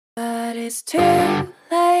But it's too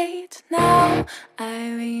late now. I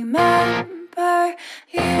remember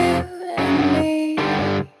you and me,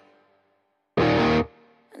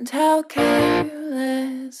 and how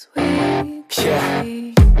careless we could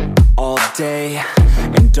be. All day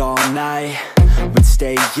and all night, we'd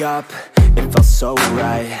stay up, it felt so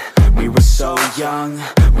right. We were so young,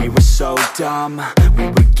 we were so dumb. We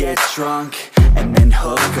would get drunk and then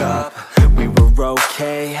hook up. We were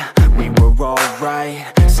okay, we were alright,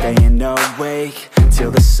 staying awake till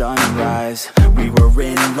the sunrise. We were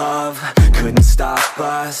in love, couldn't stop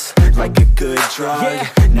us, like a good drug,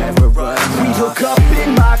 never enough. We hook up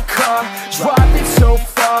in my car, driving so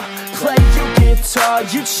far, play your guitar,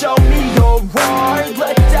 you'd show me your art.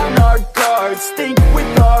 Let down our guards, think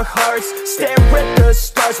with our hearts, stare at the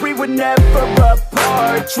stars, we were never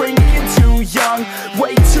apart. Drinking too young,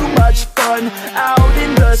 way too much fun, out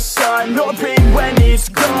in the sun, or rain when it's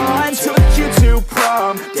gone. Took you to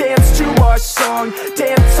prom, dance to our song,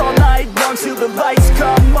 dance all night long till the lights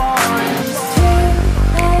come on. It's too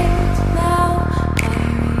late now. I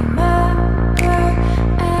remember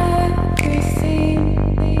everything,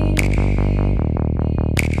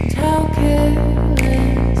 and how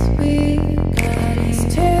careless we got. It's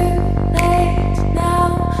too late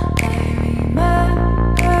now. I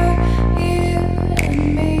remember you and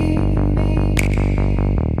me,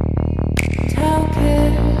 and how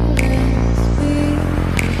careless we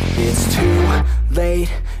got. It's too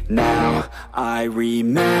late now, I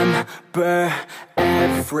remember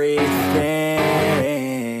everything,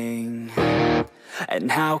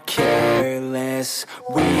 and how careless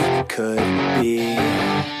we could be,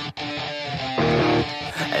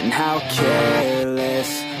 and how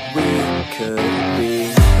careless we could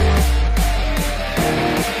be,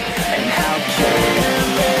 and how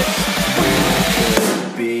careless we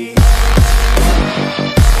could be.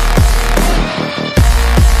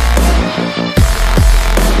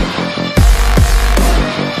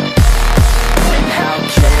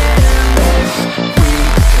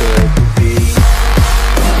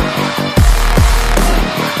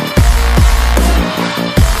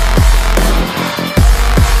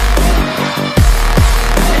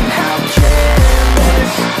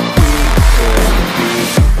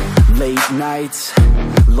 Nights,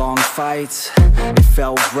 long fights, it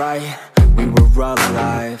felt right, we were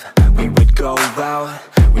alive. We would go out,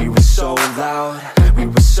 we were so loud, we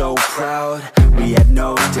were so proud, we had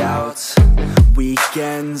no doubts.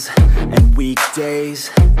 Weekends and weekdays,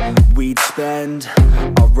 we'd spend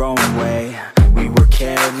our own way. We were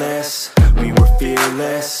careless, we were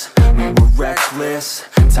fearless, we were reckless,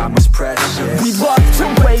 time was precious. We loved to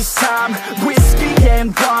waste time, whiskey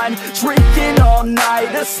and wine, drinking all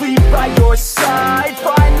night, asleep by your side.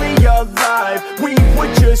 Finally alive, we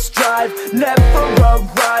would just drive, never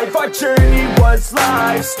arrive. Our journey was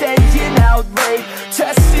live, staying out late,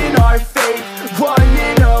 testing our fate,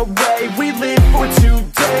 running away. We live for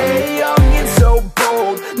today, young and so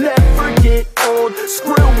bold, never get old.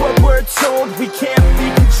 Screw what we're told, we can't be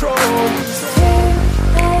controlled. It's too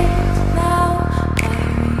late now. I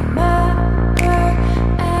remember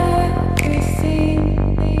everything,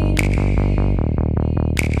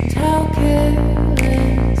 and how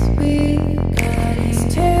careless we got. It's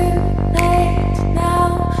too late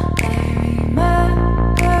now. I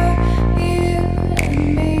remember you and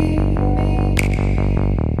me,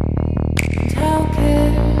 and how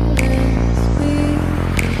careless we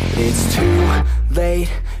got. It's too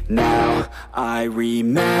late now, I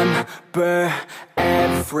remember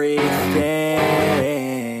everything,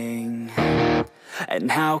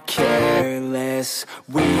 and how careless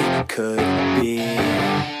we could be,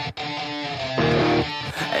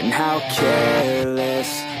 and how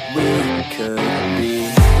careless we could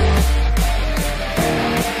be,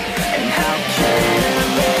 and how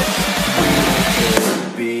careless we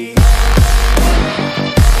could be.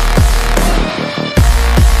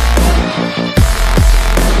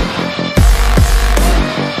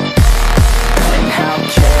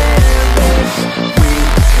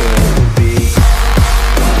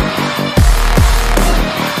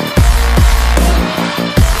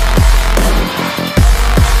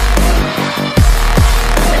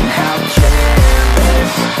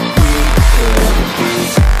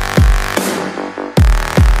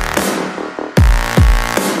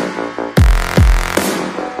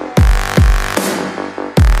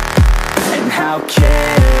 How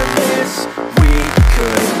careless we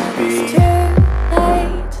could be. It's too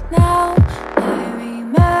late now. I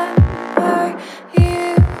remember you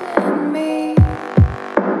and me,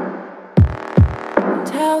 and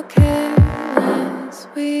how careless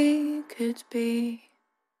we could be.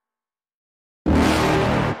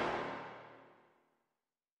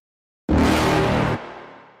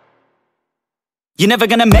 You're never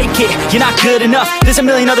gonna make it, you're not good enough. There's a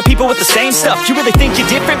million other people with the same stuff. You really think you're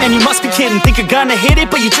different? Man, you must be kidding. Think you're gonna hit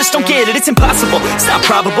it, but you just don't get it. It's impossible, it's not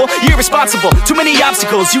probable, you're irresponsible. Too many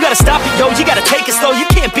obstacles, you gotta stop it, yo. You gotta take it slow, you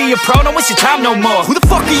can't be a pro. Don't waste your time no more. Who the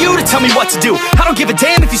fuck are you to tell me what to do? I don't give a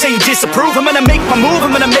damn if you say you disapprove. I'm gonna make my move,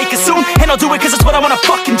 I'm gonna make it soon. And I'll do it cause it's what I wanna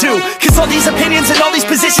fucking do. Cause all these opinions and all these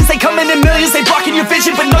positions, they come in millions, they blocking your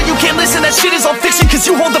vision. But no, you can't listen, that shit is all fiction. Cause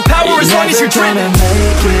you hold the power as long as you're driven.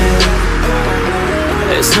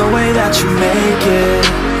 There's no way that you make it.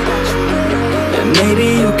 And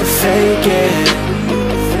maybe you can fake it,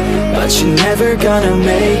 but you're never gonna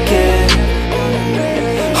make it.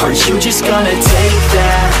 Are you just gonna take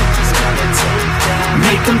that?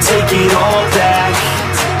 Make them take it all back.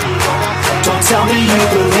 Don't tell me you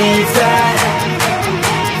believe that.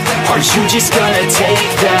 Are you just gonna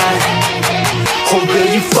take that? Or will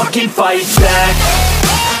you fucking fight back?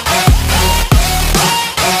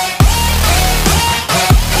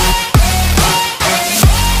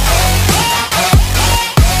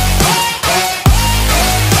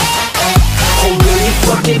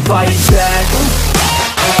 Fucking fight back.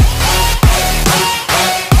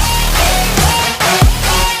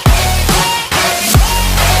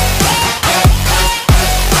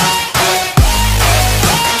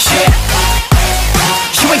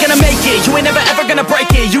 You ain't never ever gonna break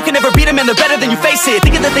it. You can never beat them and they're better than you face it.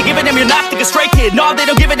 Thinking that they give a damn, you're not thinking straight, kid. No, they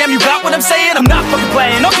don't give a damn, you got what I'm saying? I'm not fucking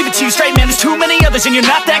playing, I'll give it to you straight, man. There's too many others and you're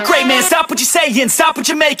not that great, man. Stop what you're saying, stop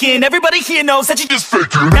what you're making. Everybody here knows that you just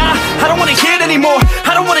faking. Nah, I don't wanna hear it anymore,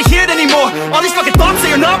 I don't wanna hear it anymore. All these fucking thoughts,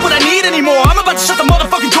 they are not what I need anymore. I'm about to shut the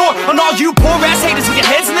motherfucking door on all you poor ass haters with your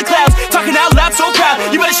heads in the clouds, talking out loud so proud.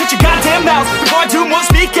 You better shut your goddamn mouth before I do more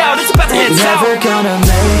speak out. It's about to head south. You're never gonna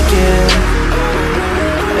make it.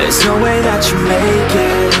 There's no way that you make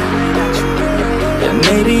it. And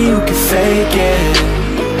maybe you can fake it,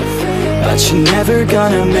 but you're never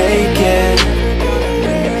gonna make it.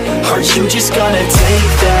 Are you just gonna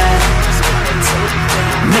take that?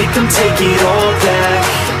 Make them take it all back.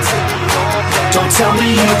 Don't tell me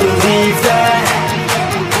you believe that.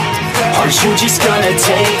 Are you just gonna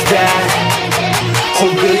take that? Or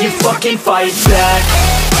will you fucking fight back?